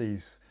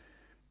Pharisees,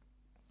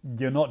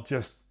 I'm not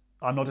just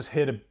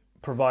here to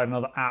provide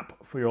another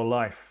app for your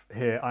life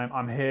here.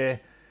 I'm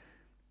here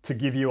to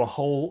give you a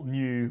whole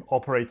new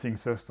operating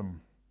system.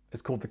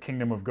 It's called the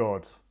kingdom of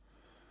God.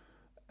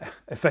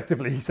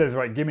 Effectively, he says,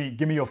 right, give me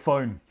your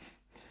phone.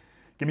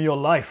 Give me your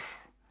life.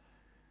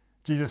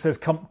 Jesus says,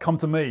 come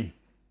to me.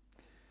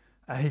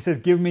 He says,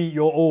 give me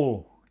your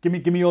all. Give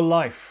me your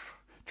life.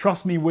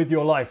 Trust me with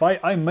your life.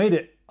 I made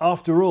it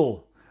after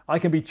all. I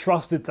can be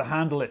trusted to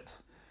handle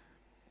it.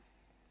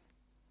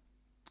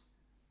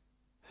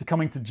 See,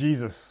 coming to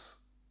Jesus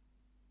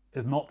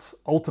is not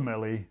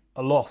ultimately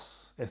a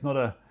loss. It's not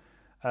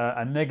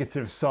a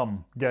negative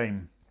sum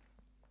game.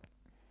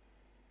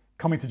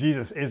 Coming to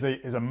Jesus is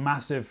a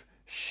massive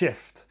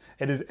shift.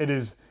 It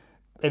is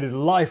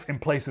life in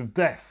place of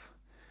death.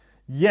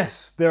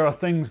 Yes, there are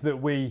things that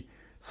we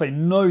say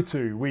no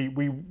to. We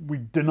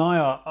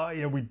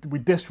deny we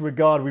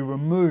disregard. We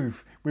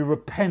remove. We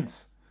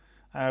repent.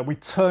 We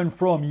turn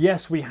from.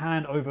 Yes, we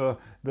hand over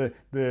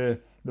the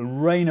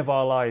reign of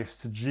our lives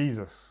to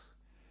Jesus.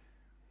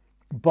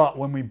 But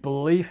when we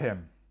believe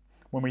him,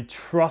 when we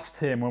trust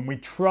him, when we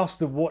trust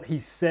that what he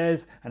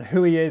says and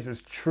who he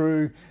is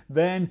true,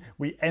 then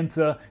we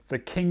enter the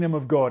kingdom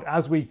of God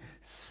as we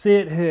see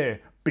it here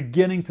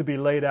beginning to be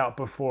laid out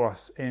before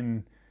us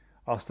in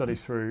our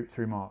studies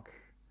through Mark.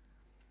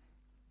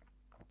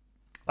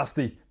 That's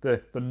the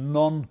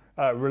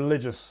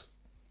non-religious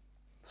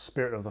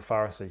spirit of the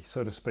Pharisee,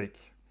 so to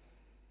speak,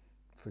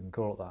 if we can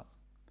call it that.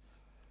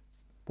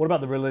 What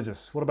about the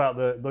religious? What about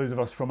those of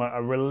us from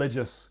a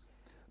religious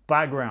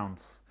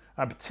background?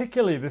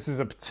 Particularly, this is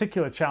a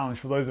particular challenge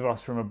for those of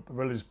us from a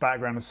religious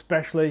background,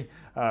 especially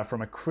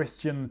from a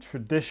Christian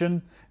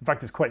tradition. In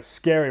fact, it's quite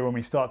scary when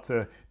we start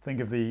to think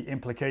of the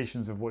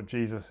implications of what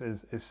Jesus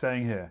is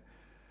saying here.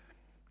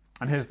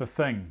 And here's the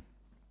thing.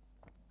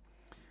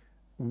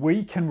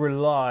 We can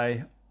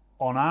rely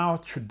on our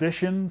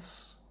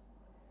traditions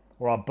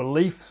or our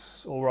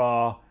beliefs or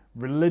our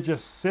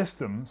religious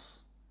systems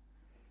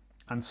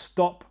and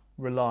stop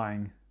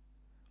relying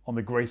on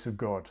the grace of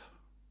God.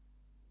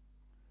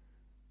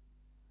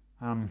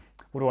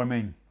 What do I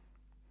mean?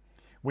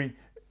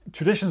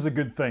 Traditions are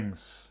good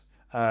things,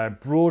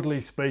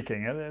 broadly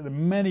speaking. There are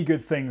many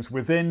good things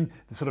within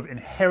the sort of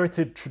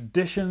inherited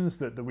traditions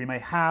that we may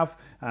have,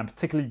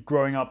 particularly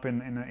growing up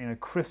in a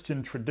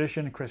Christian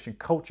tradition, Christian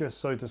culture,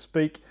 so to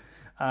speak.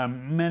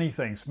 Many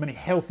things, many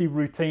healthy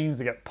routines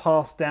that get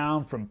passed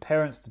down from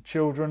parents to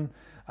children,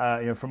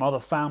 from other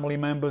family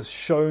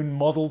members,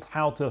 modeled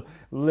how to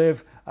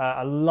live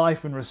a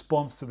life in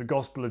response to the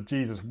gospel of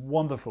Jesus.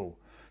 Wonderful.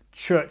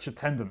 Church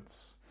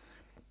attendance,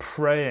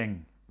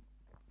 praying,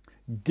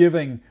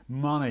 giving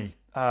money,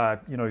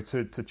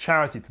 to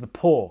charity, to the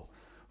poor,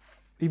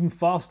 even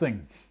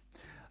fasting,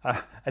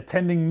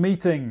 attending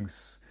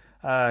meetings,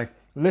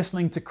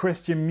 listening to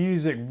Christian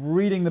music,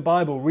 reading the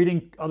Bible,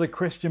 reading other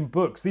Christian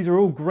books. These are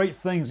all great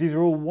things. These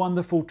are all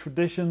wonderful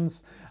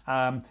traditions,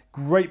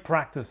 great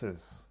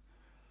practices.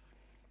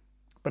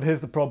 But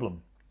here's the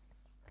problem.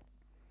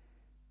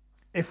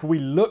 If we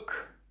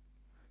look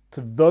to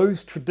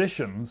those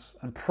traditions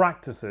and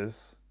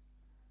practices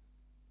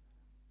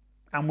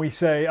and we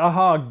say,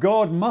 aha,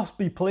 God must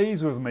be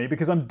pleased with me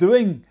because I'm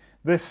doing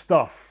this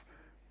stuff.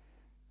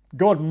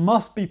 God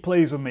must be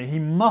pleased with me. He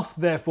must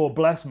therefore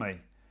bless me.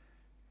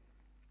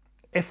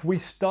 If we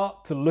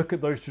start to look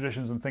at those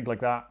traditions and think like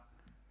that,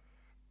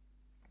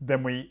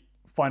 then we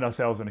find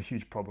ourselves in a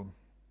huge problem.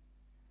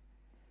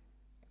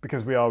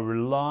 Because we are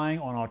relying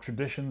on our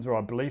traditions or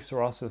our beliefs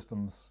or our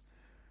systems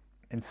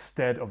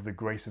instead of the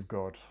grace of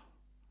God.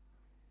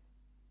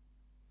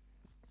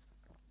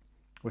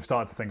 We've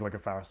started to think like a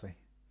Pharisee.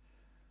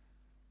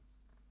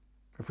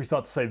 If we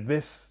start to say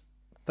this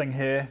thing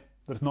here,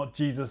 that's not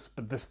Jesus,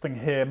 but this thing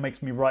here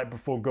makes me right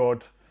before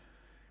God,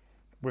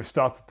 we've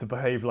started to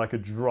behave like a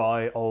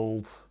dry,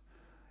 old,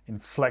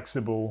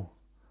 inflexible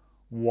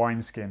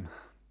wineskin.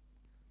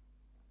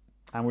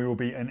 And we will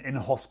be an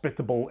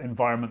inhospitable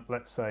environment,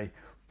 let's say,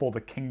 for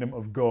the kingdom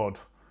of God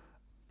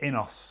in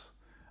us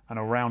and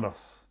around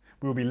us.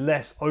 We will be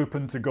less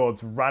open to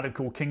God's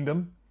radical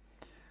kingdom.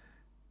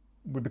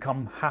 We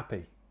become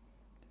happy,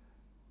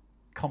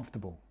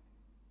 comfortable,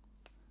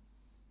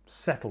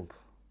 settled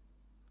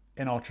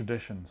in our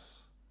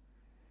traditions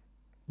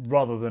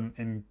rather than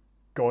in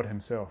God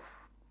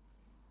himself,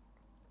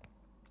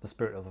 the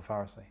spirit of the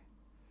Pharisee.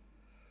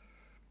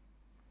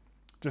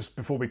 Just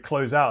before we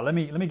close out, let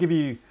me give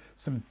you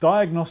some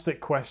diagnostic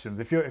questions.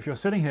 If you're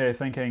sitting here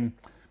thinking,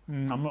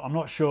 I'm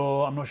not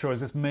sure,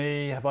 is this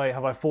me? Have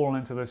I fallen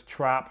into this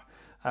trap?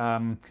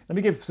 Let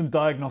me give some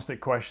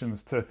diagnostic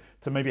questions to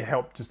maybe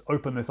help just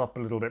open this up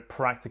a little bit,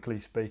 practically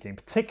speaking,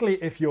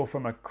 particularly if you're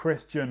from a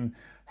Christian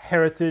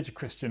heritage,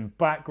 Christian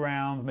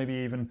background, maybe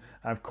even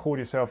have called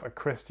yourself a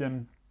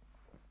Christian.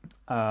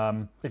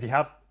 If you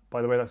have,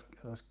 by the way, that's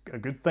a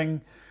good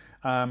thing.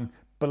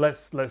 But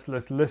let's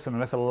listen and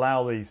let's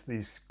allow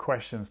these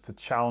questions to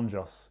challenge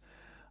us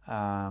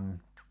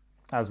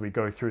as we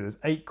go through. There's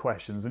 8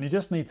 questions, and you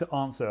just need to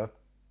answer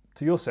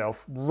to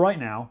yourself right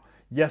now,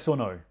 yes or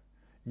no.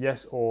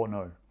 Yes or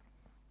no.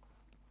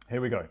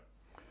 Here we go.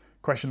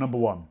 Question number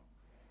 1.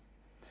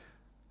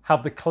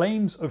 Have the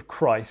claims of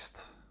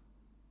Christ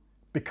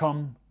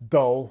become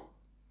dull,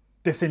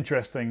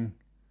 disinteresting,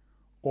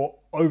 or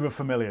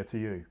overfamiliar to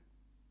you?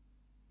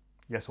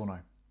 Yes or no.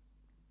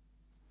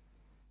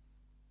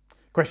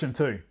 Question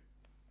 2.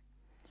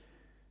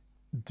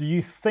 Do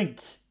you think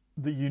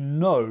that you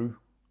know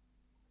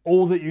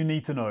all that you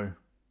need to know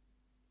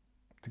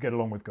to get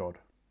along with God?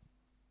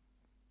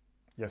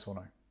 Yes or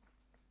no.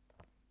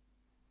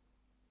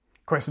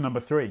 Question number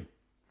 3.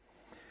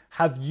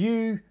 Have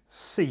you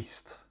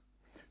ceased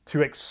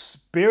to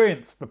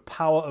experience the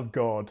power of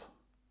God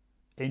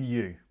in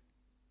you,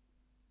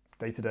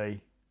 day to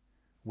day,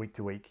 week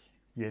to week,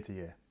 year to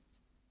year?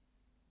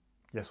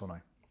 Yes or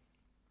no.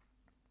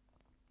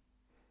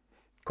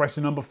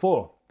 Question number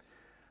 4.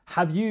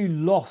 Have you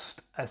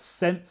lost a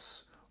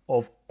sense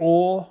of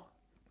awe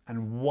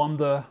and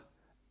wonder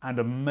and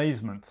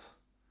amazement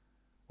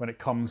when it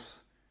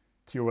comes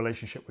to your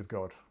relationship with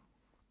God?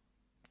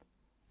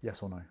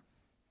 Yes or no.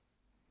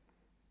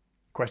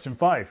 Question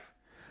 5.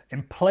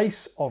 In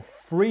place of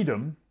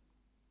freedom,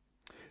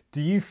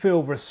 do you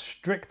feel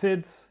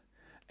restricted,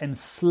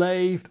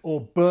 enslaved, or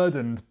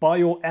burdened by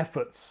your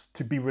efforts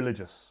to be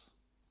religious?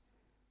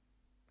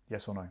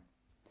 Yes or no.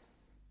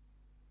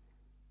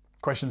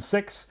 Question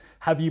 6.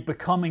 Have you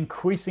become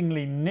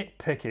increasingly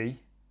nitpicky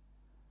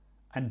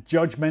and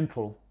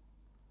judgmental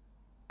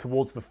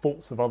towards the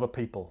faults of other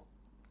people,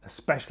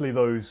 especially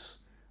those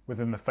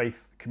within the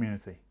faith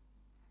community?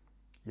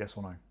 Yes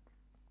or no.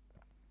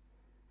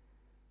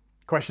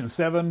 Question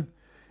 7.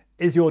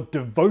 Is your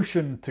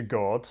devotion to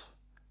God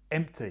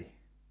empty,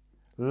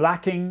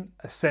 lacking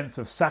a sense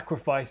of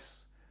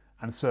sacrifice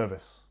and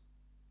service?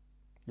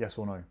 Yes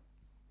or no.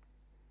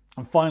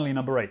 And finally,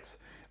 number 8.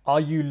 Are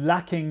you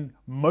lacking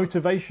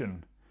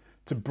motivation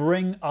to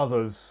bring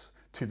others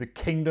to the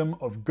kingdom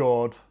of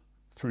God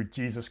through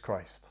Jesus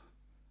Christ?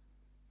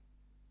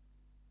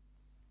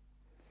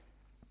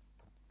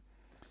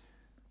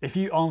 If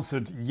you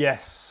answered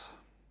yes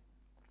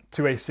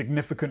to a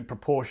significant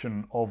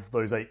proportion of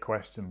those 8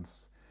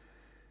 questions,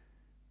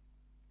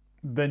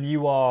 then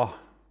you are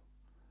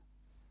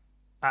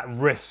at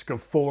risk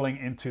of falling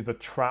into the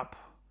trap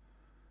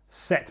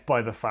set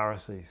by the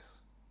Pharisees.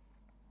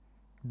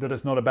 That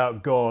it's not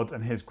about God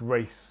and his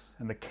grace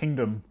and the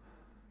kingdom.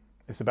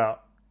 It's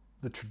about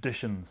the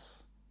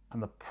traditions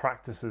and the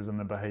practices and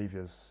the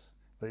behaviours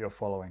that you're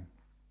following.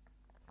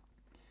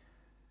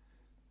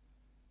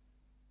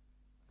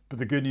 But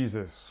the good news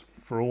is,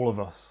 for all of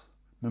us,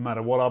 no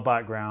matter what our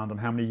background and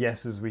how many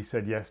yeses we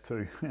said yes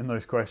to in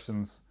those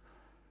questions,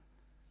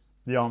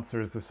 the answer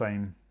is the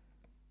same.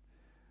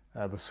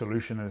 The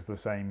solution is the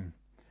same.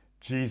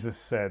 Jesus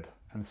said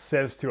and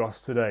says to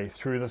us today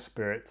through the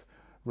Spirit,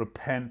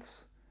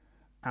 repent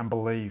and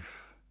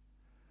believe.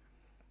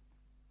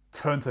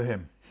 Turn to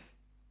him.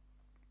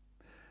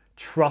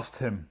 Trust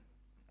him.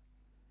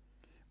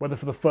 Whether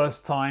for the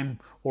first time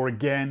or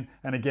again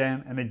and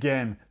again and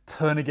again,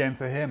 turn again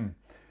to him.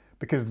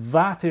 Because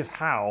that is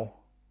how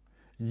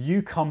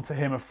you come to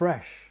him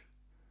afresh.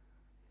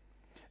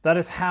 That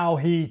is how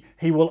he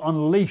will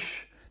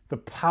unleash the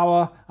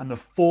power and the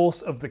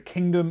force of the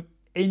kingdom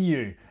in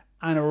you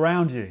and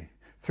around you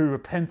through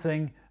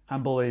repenting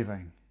and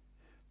believing,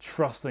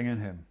 trusting in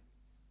him.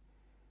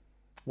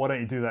 Why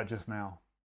don't you do that just now?